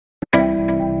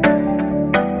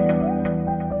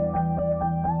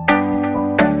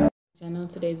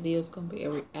Today's video is going to be a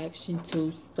reaction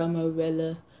to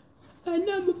Summerella and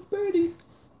I'm a birdie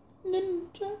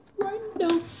ninja right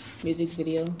now music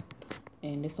video,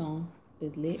 and this song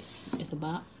is lit. It's a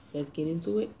bop. Let's get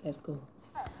into it. Let's go.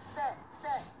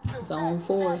 Zone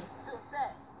 4.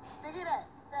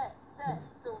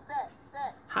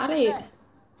 How they wake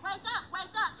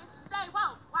up and stay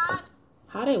woke, right?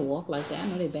 How they walk like that? I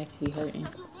know their backs be hurting.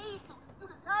 If you need to, you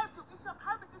deserve to. It's your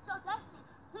purpose, it's your destiny.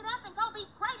 Get up and go be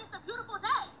great. It's a beautiful day.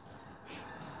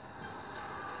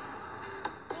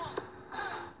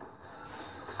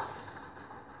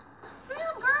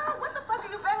 Damn, girl, what the fuck are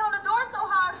you banging on the door so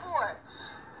hard for?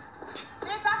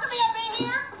 Bitch, I could be up in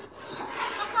here.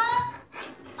 The fuck?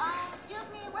 Excuse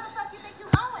me, where the fuck you think you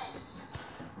going?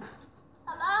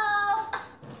 Hello?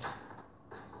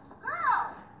 Girl.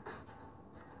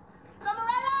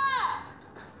 Summerella.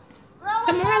 Girl,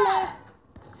 Summerella.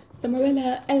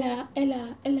 Summerella, Ella.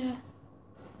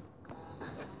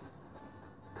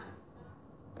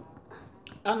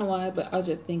 I don't know why, but I was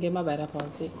just thinking. My bad, I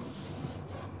paused it.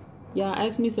 Y'all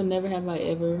ask me some never have I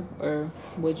ever or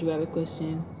would you rather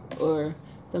questions, or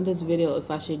thumb this video if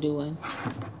I should do one,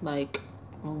 like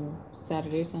on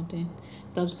Saturday or something.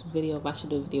 Thumb this video if I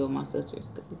should do a video with my sisters,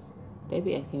 because they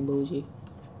be acting bougie.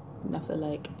 And I feel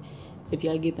like if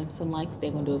y'all give them some likes,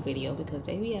 they're gonna do a video, because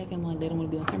they be acting like they don't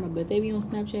want to be on camera, but they be on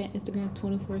Snapchat, Instagram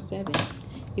 24/7.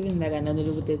 Even if that got nothing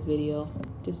to do with this video,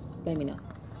 just let me know.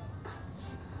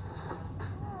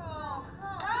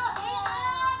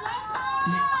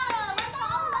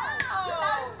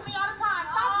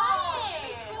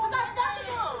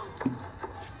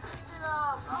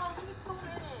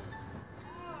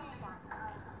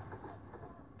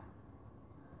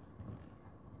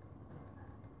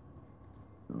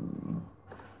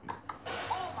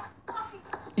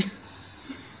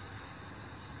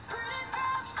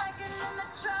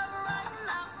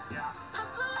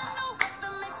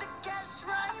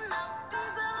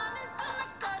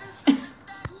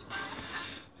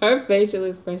 Her facial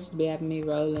expressions be having me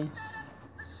rolling.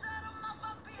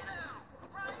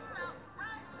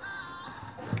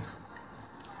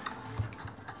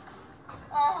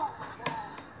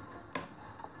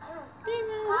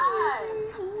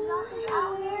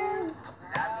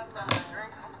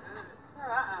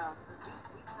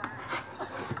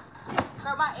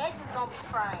 Girl, my edge is gonna be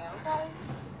frying, okay?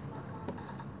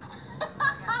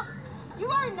 You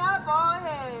are not bald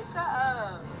head. Shut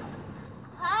up.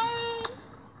 Hey.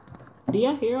 Do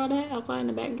y'all hear all that outside in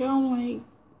the background? Like,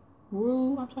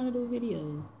 rude. I'm trying to do a video.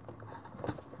 You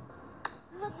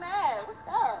look mad. What's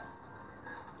up?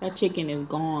 That chicken is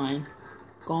gone.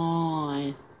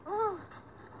 Gone. Oh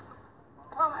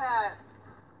my God.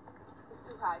 It's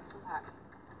too hot. It's too hot.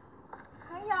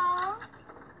 Hey, y'all.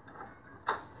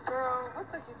 Girl, what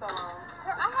took you so long?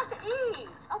 Girl, I had to eat.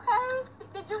 Okay.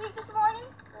 Did you eat this morning?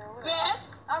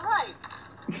 Yes. All right.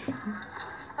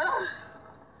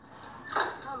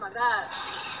 Oh my God.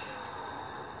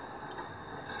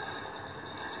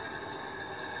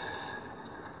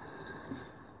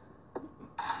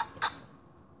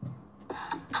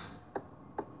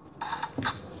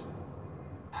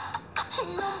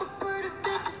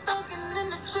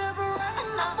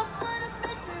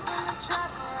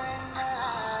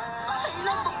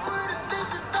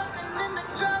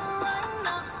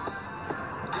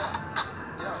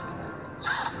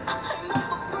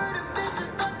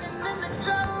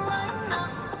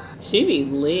 She be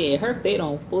lit. Her fit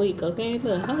on fleek. Okay,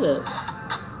 look, hold up.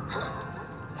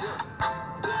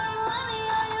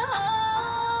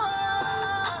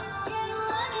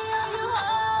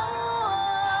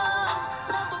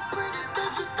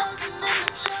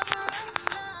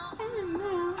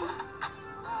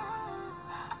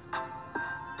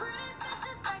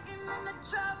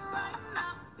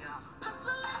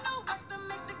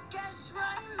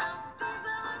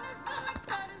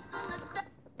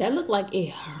 That looked like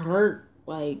it hurt.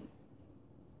 Like,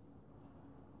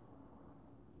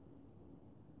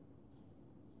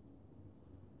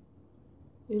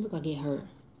 it looked like it hurt.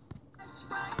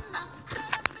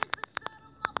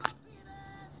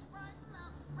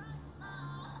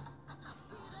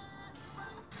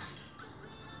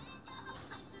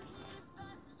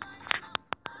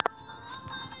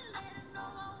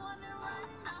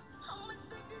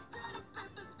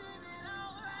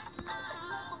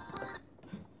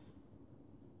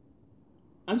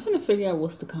 I'm trying to figure out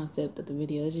what's the concept of the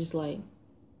video. It's just like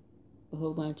a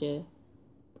whole bunch of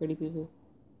pretty people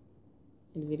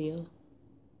in the video.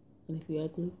 And if you're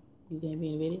ugly, you can't be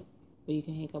in the video. Or you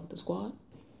can hang out with the squad.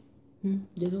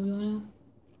 Just what we want now.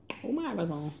 Oh, my eyebrows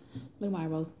on. Look at my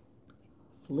eyebrows.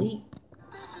 Fleek.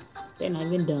 They're not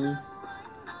even done.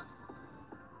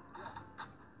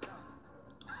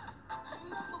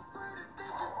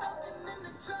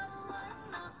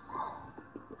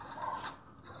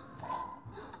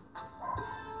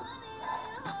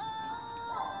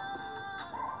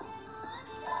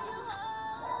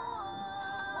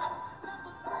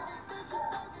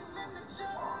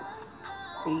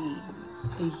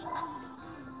 Peace.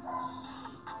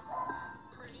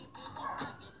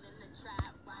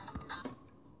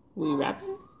 We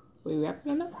rapping? We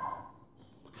rapping or not?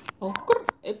 Oh,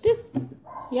 if this,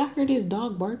 y'all hear this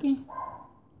dog barking?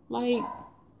 Like,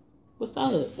 what's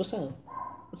up? What's up?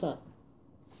 What's up?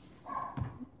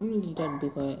 I'm gonna just try to be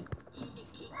quiet.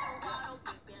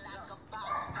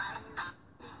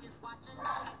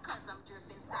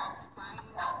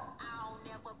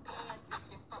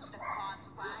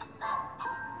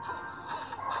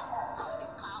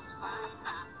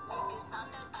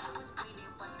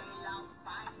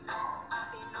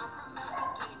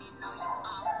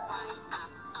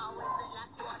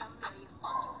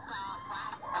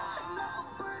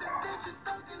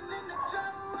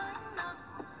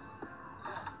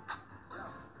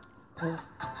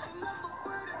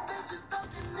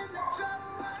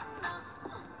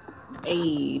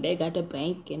 Hey, they got the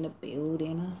bank in the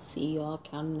building. I see y'all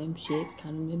counting them shits,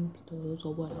 counting them stores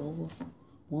or whatever.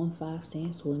 1, 5, 10,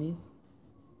 20s,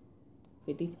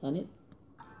 50s, 100.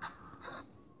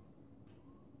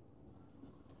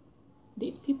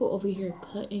 These people over here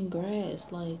cutting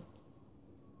grass, like,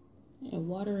 and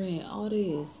watering all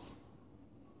this.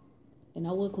 And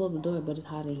I would close the door, but it's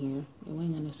hot in here. And we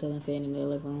ain't got no ceiling fan in the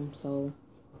living room, so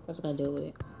I just gotta deal with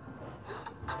it.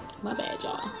 My bad,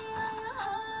 y'all.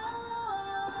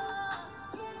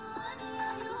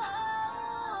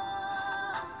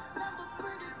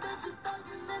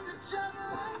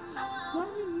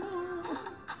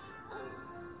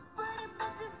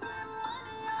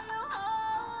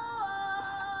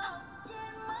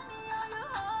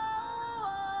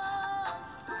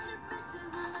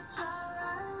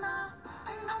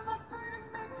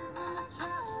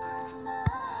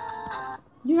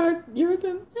 You heard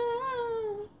them?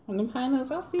 On them high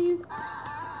notes, I'll see you.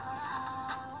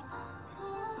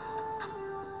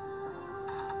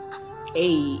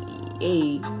 Hey,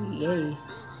 hey, hey.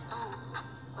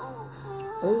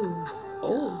 Oh,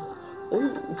 oh,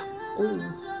 oh, oh,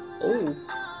 oh.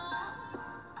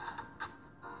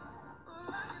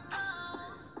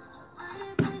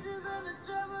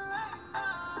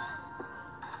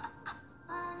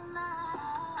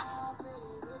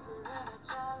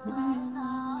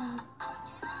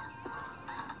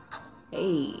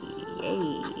 Hey,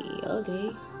 hey, okay,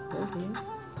 okay.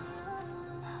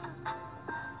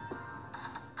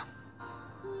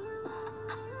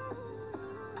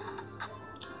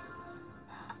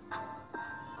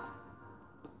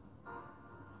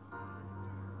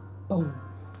 Boom.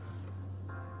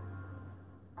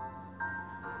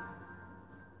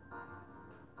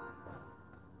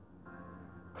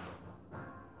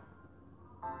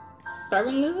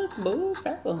 Serving look, boo,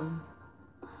 serve them.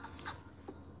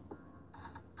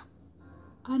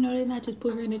 I know they not just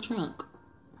put her in the trunk.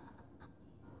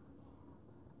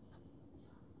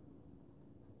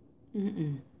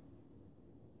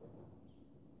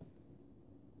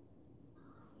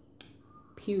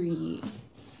 Period.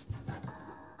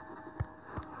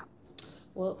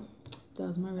 Well, that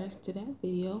was my rest to that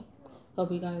video.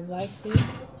 Hope you guys liked it.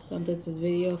 Don't miss this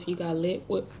video if you got lit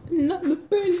with nothing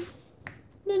pretty.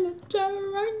 Then I try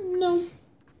right now.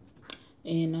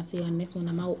 And I'll see you on the next one.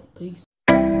 I'm out. Peace.